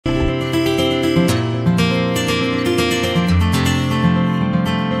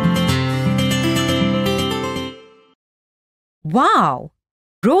Wow!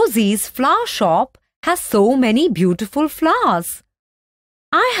 Rosie's flower shop has so many beautiful flowers.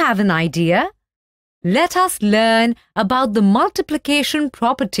 I have an idea. Let us learn about the multiplication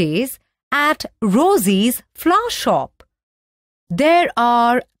properties at Rosie's flower shop. There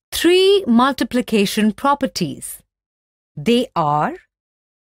are 3 multiplication properties. They are: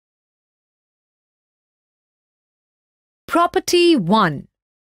 Property 1.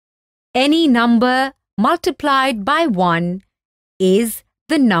 Any number multiplied by 1 is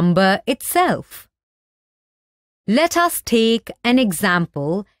the number itself. Let us take an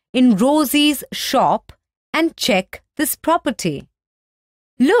example in Rosie's shop and check this property.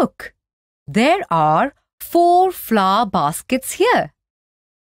 Look, there are 4 flower baskets here.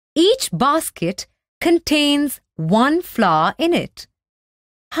 Each basket contains 1 flower in it.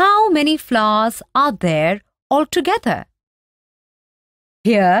 How many flowers are there altogether?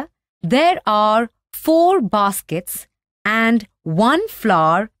 Here, there are 4 baskets and 1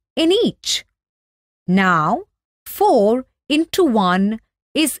 flower in each. Now, 4 into 1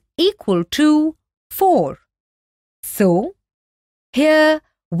 is equal to 4. So, here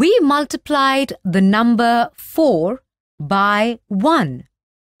we multiplied the number 4 by 1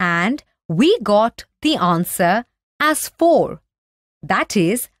 and we got the answer as 4. That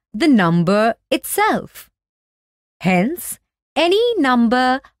is the number itself. Hence, any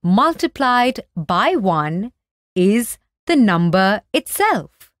number multiplied by 1 is the number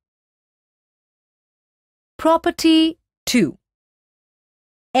itself. Property 2.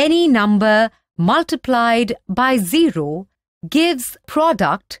 Any number multiplied by 0 gives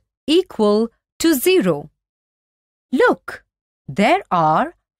product equal to 0. Look, there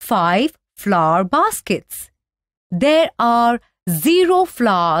are 5 flower baskets. There are 0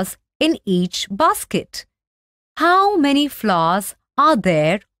 flowers in each basket. How many flowers are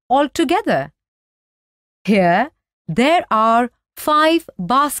there altogether? Here, there are 5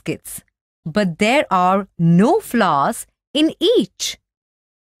 baskets, but there are no flowers in each.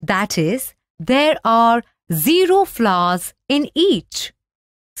 That is, there are 0 flowers in each.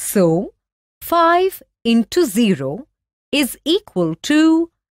 So, 5 into 0 is equal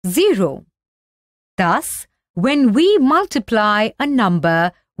to 0. Thus, when we multiply a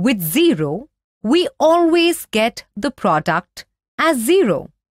number with 0, we always get the product as 0.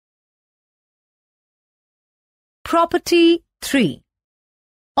 Property 3.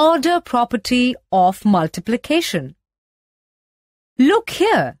 Order property of multiplication. Look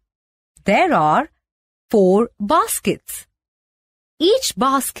here. There are 4 baskets. Each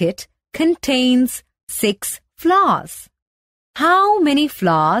basket contains 6 flowers. How many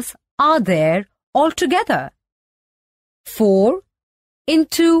flowers are there altogether? 4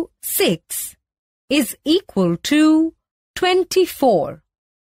 into 6 is equal to 24.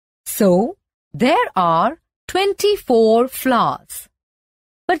 So, there are 24 flowers.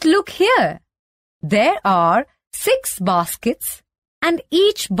 But look here. There are 6 baskets and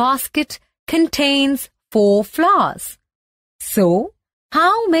each basket contains 4 flowers. So,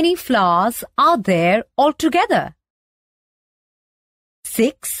 how many flowers are there altogether?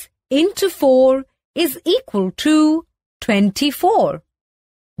 6 into 4 is equal to 24.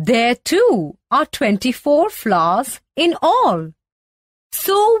 There too are 24 flowers in all.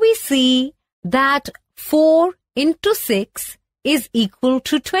 So we see that 4 into 6 is equal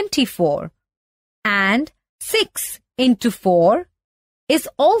to 24 and 6 into 4 is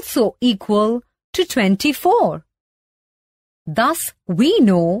also equal to 24. Thus, we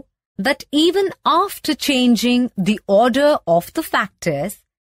know that even after changing the order of the factors,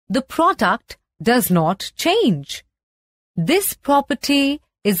 the product does not change. This property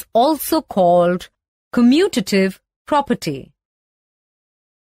is also called commutative property.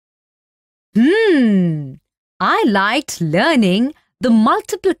 I liked learning the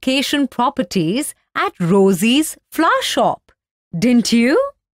multiplication properties at Rosie's flower shop. Didn't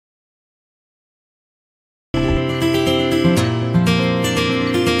you?